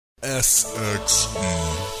sXe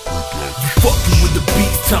Fucking with the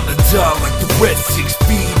beat, time to die like the rest. 6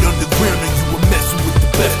 feet underground and you were messing with the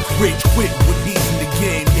best. Rage quit when he's in the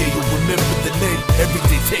game, yeah, you'll remember the name. Every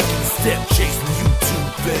day taking a step, chasing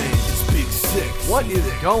YouTube fame. It's Big Six. What is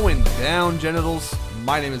going down, genitals?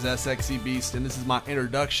 My name is sXe Beast, and this is my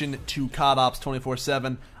introduction to COD Ops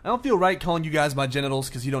 24/7. I don't feel right calling you guys my genitals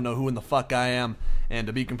because you don't know who in the fuck I am. And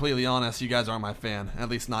to be completely honest, you guys aren't my fan. At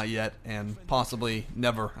least not yet, and possibly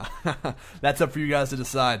never. That's up for you guys to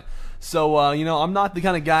decide. So, I'm not the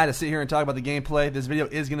kind of guy to sit here and talk about the gameplay. This video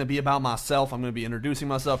is going to be about myself. I'm going to be introducing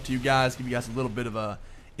myself to you guys, give you guys a little bit of a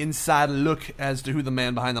inside look as to who the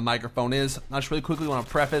man behind the microphone is. I just really quickly want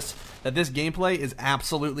to preface that this gameplay is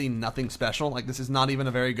absolutely nothing special. Like, this is not even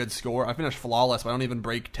a very good score. I finished flawless, but I don't even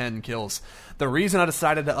break 10 kills. The reason I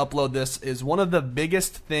decided to upload this is one of the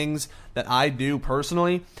biggest things that I do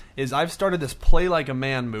personally is I've started this play like a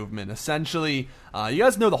man movement. Essentially, you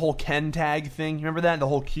guys know the whole Ken tag thing? Remember that? The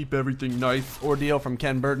whole keep everything nice ordeal from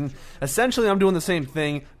Ken Burton? Essentially, I'm doing the same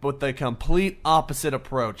thing, but with the complete opposite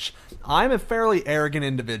approach. I'm a fairly arrogant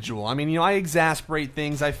individual. I mean, I exasperate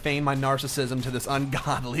things. I feign my narcissism to this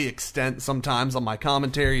ungodly extent sometimes on my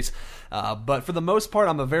commentaries. But for the most part,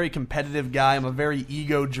 I'm a very competitive guy. I'm a very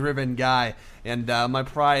ego-driven guy. And my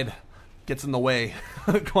pride gets in the way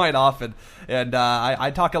quite often. And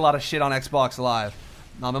I talk a lot of shit on Xbox Live.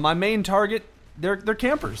 And my main target, they're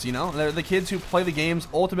campers, They're the kids who play the games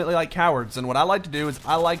ultimately like cowards. And what I like to do is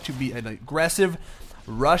I like to be an aggressive,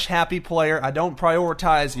 rush-happy player. I don't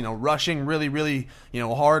prioritize, rushing really,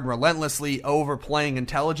 hard, relentlessly, over playing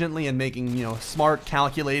intelligently and making, smart,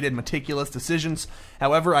 calculated, meticulous decisions.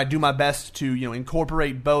 However, I do my best to,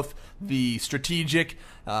 incorporate both the strategic,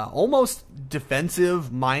 almost defensive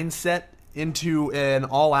mindset into an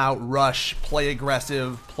all-out rush, play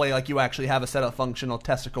aggressive, play like you actually have a set of functional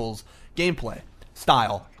testicles gameplay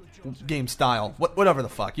style, game style, whatever the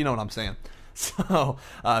fuck, you know what I'm saying. So,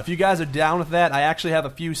 if you guys are down with that, I actually have a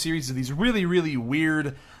few series of these really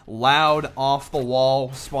weird, loud,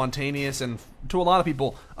 off-the-wall, spontaneous, and to a lot of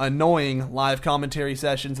people, annoying live commentary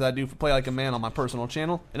sessions that I do for Play Like a Man on my personal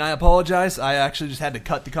channel. And I apologize, I actually just had to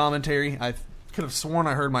cut the commentary. I could have sworn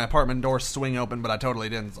I heard my apartment door swing open, but I totally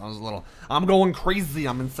didn't, so I was I'm going crazy,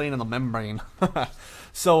 I'm insane in the membrane.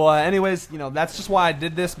 So anyways, that's just why I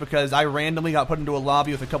did this, because I randomly got put into a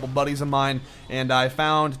lobby with a couple buddies of mine, and I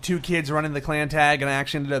found 2 kids running the clan tag, and I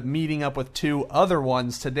actually ended up meeting up with 2 other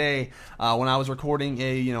ones today when I was recording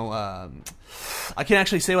a, I can't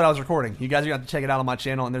actually say what I was recording. You guys are going to have to check it out on my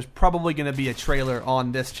channel, and there's probably going to be a trailer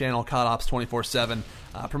on this channel, COD Ops 24/7,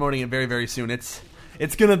 promoting it very soon.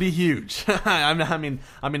 It's gonna be huge. I mean,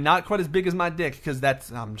 not quite as big as my dick, because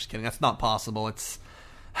I'm just kidding. That's not possible.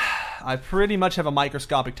 I pretty much have a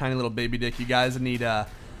microscopic, tiny little baby dick. You guys need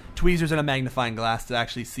tweezers and a magnifying glass to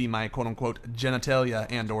actually see my quote-unquote genitalia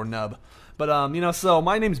and/or nub. But so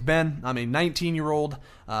my name's Ben. I'm a 19-year-old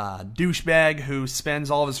douchebag who spends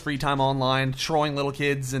all of his free time online, trolling little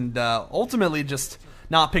kids, and ultimately just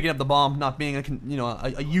not picking up the bomb, not being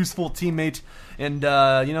a useful teammate, and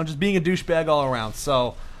just being a douchebag all around.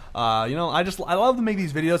 So I love to make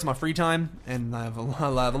these videos in my free time, and I have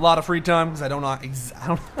a lot of free time because I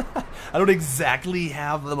don't exactly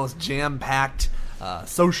have the most jam-packed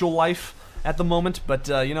social life at the moment. But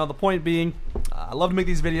the point being, I love to make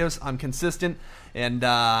these videos. I'm consistent, and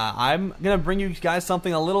I'm gonna bring you guys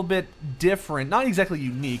something a little bit different, not exactly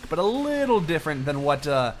unique, but a little different than what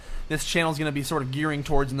this channel is going to be sort of gearing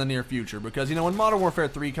towards in the near future. Because, when Modern Warfare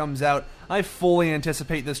 3 comes out, I fully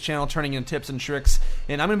anticipate this channel turning into tips and tricks,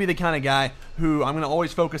 and I'm going to be the kind of guy who I'm going to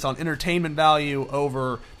always focus on entertainment value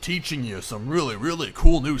over teaching you some really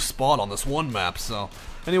cool new spot on this one map. So,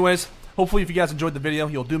 anyways, hopefully if you guys enjoyed the video,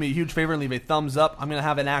 you'll do me a huge favor and leave a thumbs up. I'm going to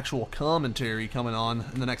have an actual commentary coming on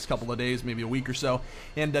in the next couple of days, maybe a week or so.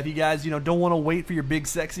 And if you guys, don't want to wait for your big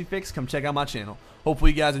sexy fix, come check out my channel.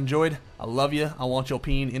 Hopefully you guys enjoyed. I love you. I want your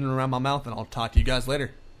peen in and around my mouth, and I'll talk to you guys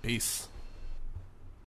later. Peace.